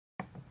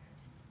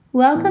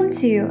Welcome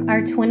to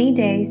our 20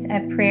 Days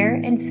of Prayer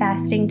and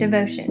Fasting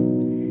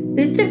devotion.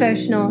 This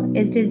devotional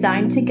is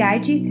designed to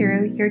guide you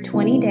through your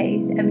 20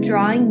 days of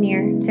drawing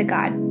near to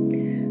God.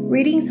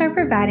 Readings are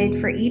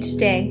provided for each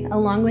day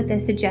along with a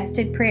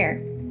suggested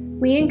prayer.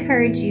 We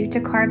encourage you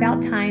to carve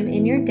out time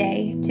in your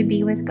day to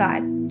be with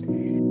God.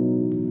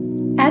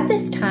 At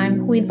this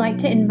time, we'd like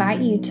to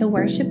invite you to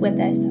worship with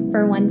us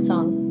for one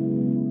song.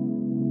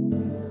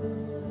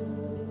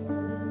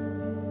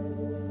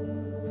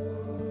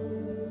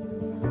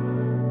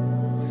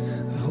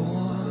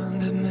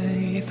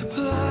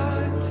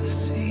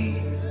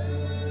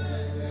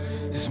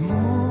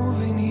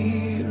 Moving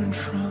here in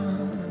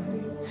front of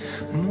me,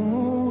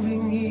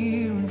 moving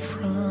here in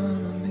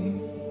front of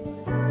me.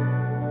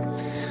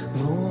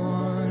 The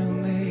one who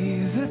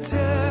made the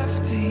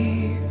deaf to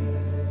hear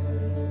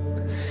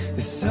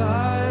is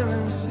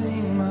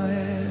silencing my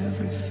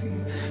every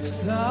fear,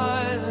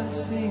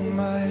 silencing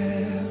my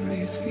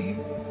every fear.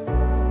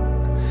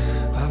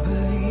 I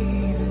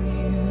believe in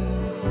you,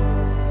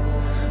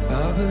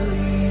 I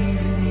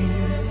believe in you.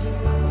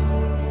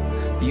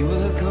 You are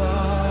the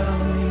God of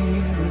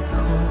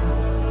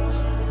miracles,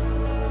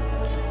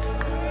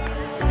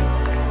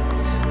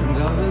 and I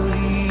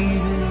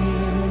believe in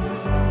you,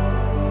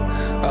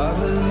 I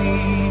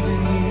believe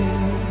in you.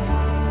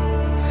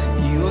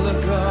 You are the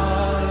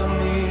God of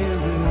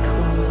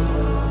miracles,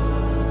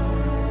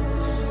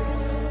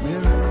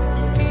 miracles.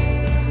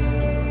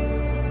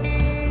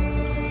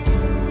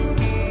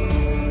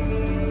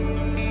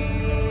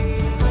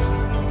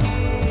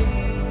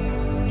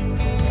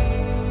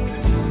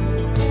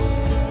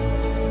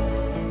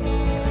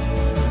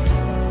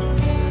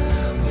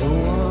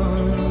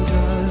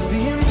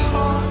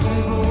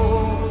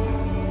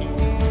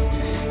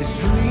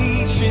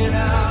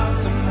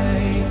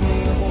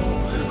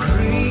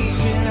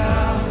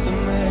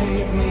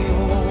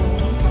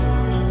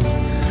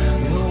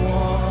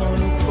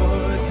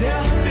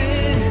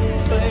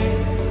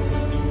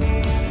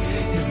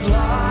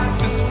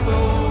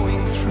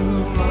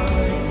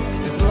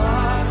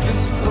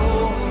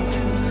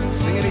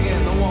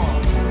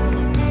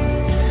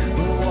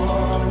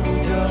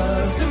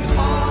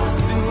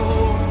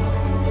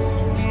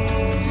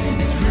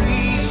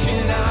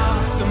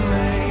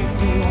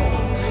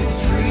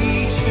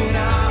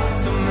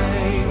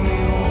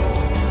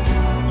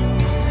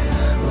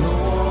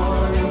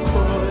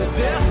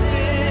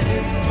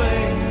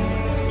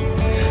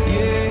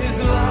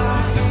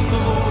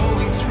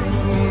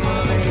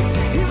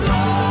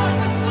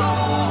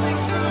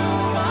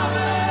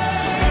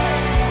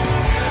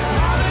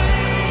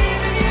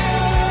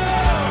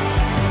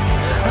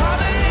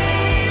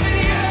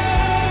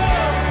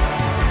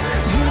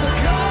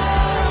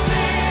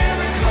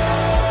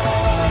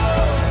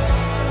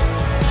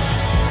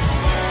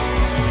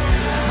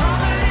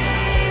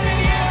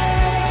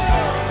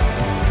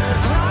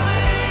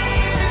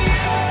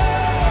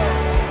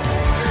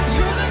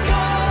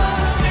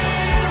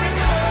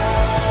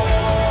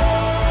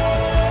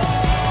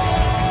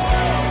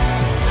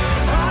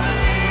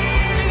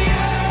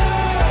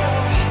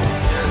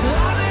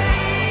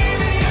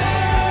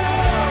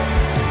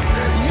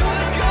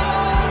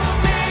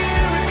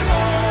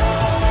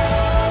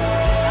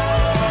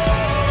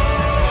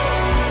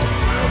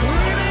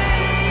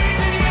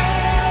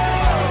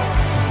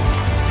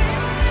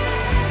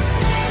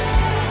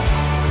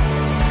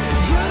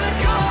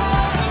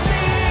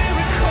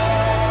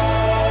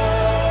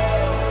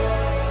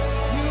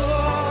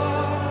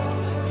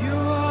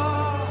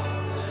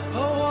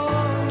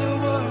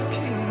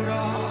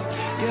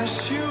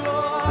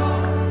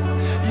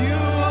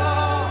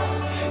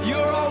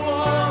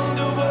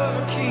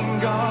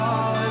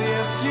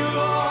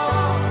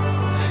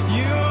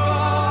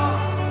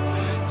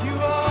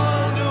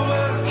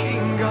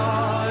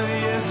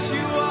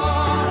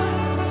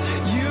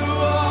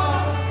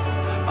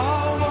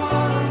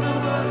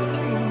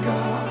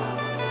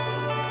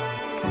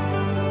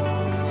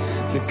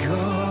 The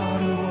God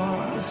who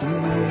was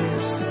and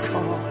is to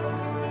come,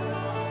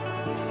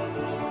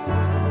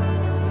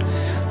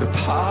 the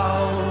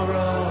power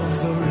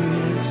of the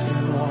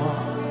risen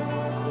one,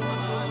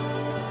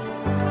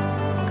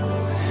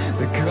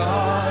 the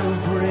God who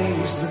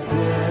brings the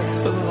dead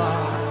to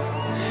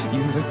life.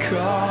 You the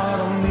God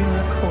of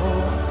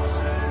miracles,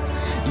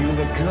 you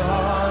the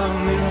God of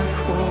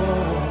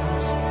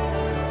miracles,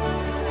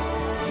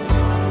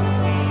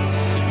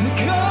 the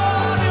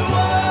God who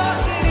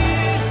was and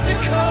is to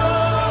come.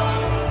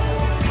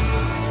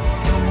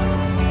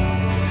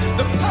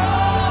 The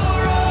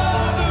power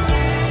of the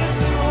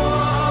risen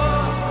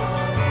one,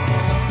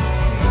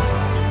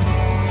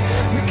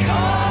 the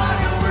God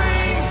who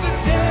brings the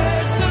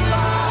dead to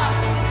life.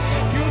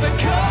 You're the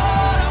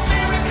God of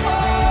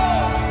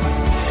miracles.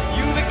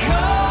 You're the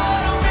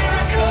God of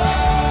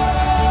miracles.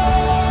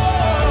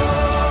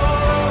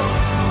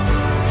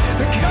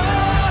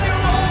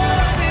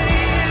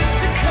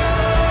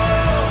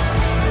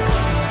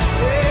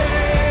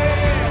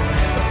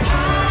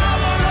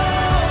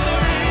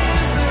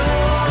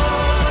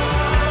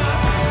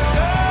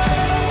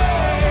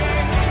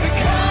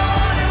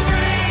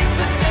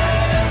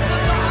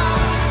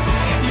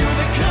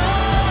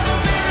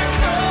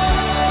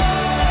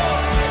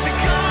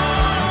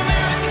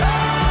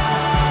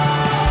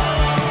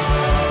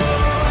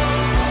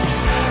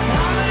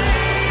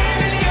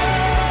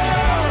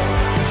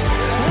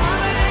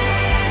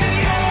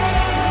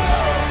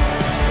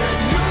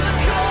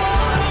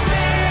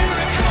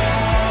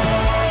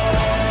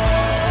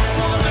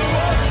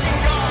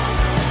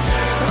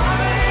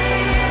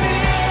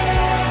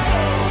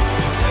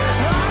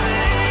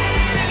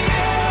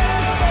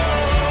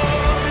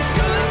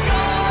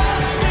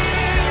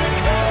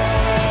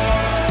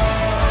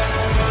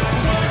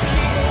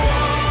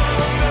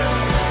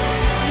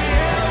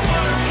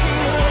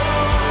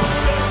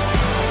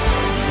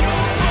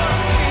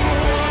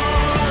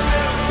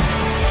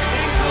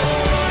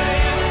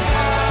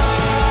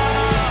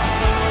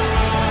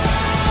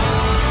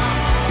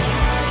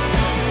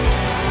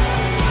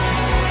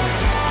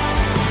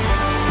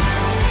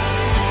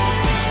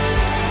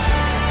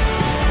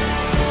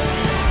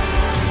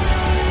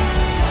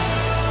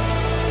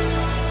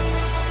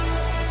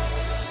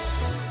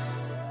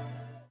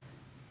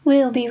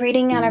 We'll be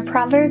reading out of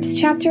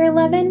Proverbs chapter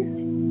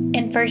 11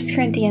 and 1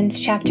 Corinthians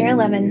chapter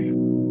 11.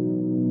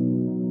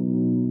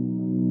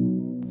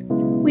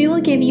 We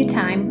will give you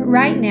time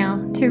right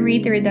now to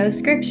read through those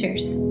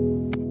scriptures.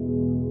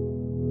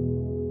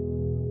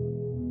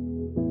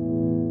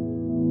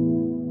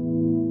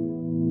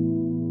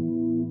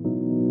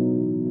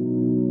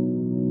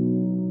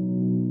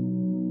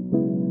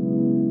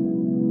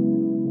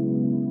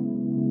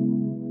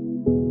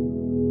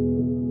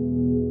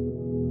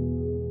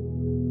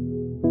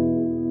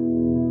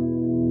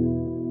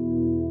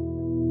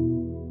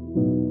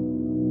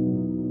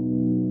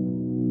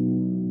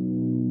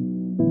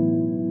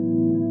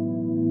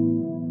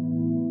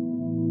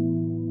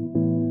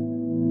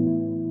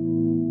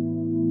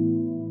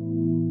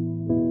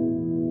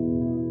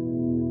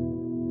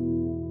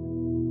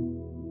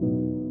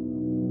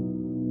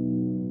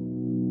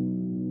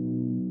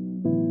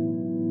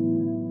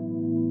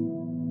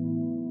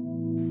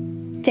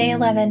 Day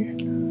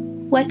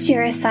 11. What's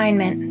your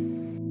assignment?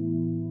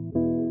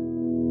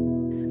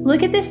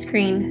 Look at the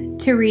screen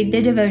to read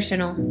the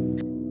devotional.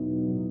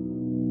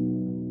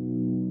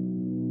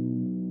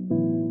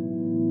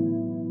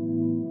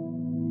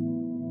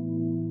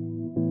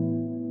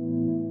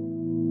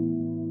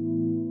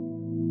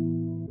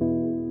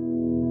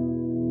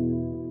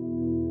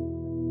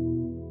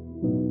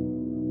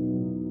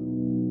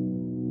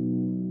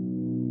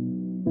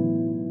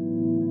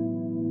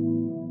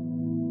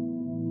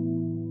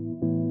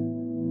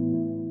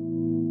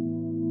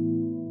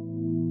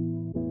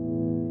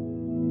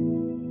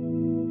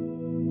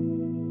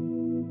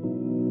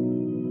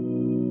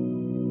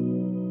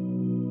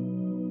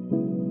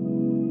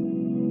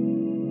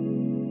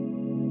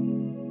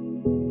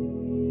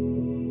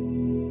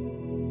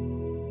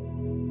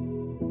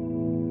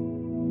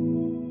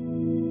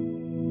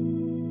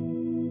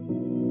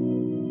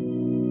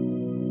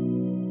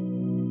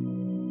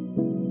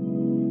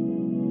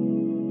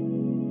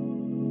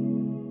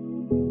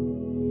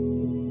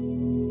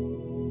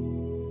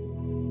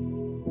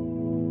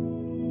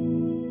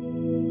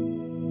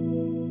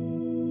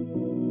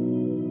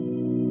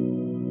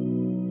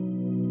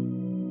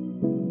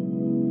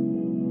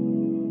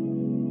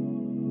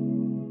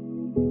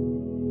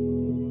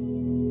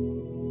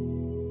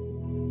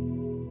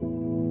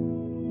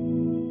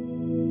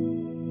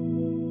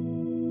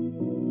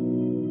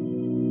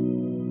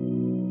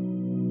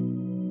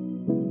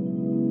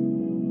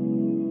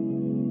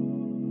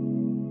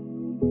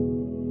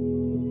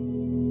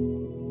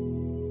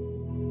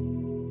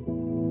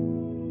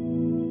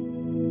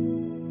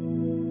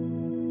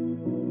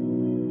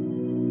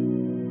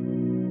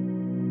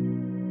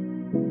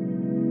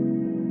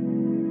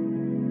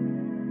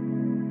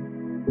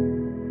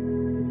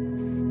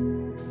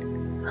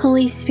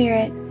 Holy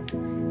Spirit,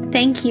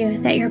 thank you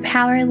that your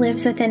power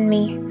lives within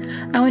me.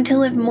 I want to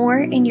live more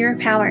in your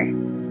power.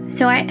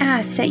 So I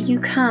ask that you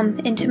come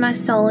into my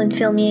soul and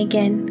fill me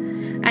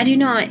again. I do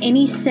not want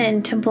any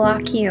sin to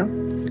block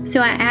you. So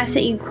I ask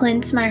that you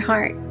cleanse my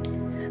heart.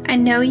 I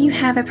know you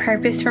have a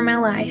purpose for my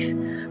life,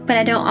 but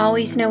I don't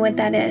always know what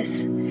that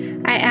is.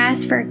 I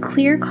ask for a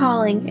clear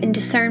calling and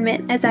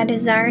discernment as I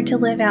desire to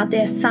live out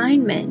the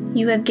assignment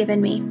you have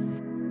given me.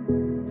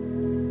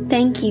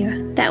 Thank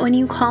you that when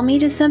you call me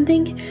to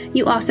something,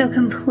 you also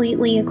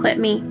completely equip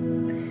me.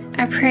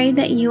 I pray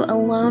that you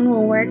alone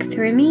will work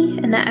through me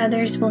and that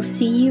others will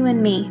see you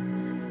in me.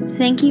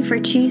 Thank you for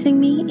choosing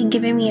me and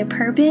giving me a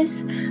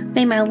purpose.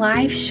 May my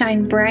life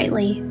shine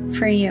brightly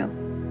for you.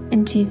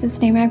 In Jesus'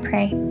 name I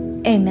pray.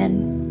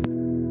 Amen.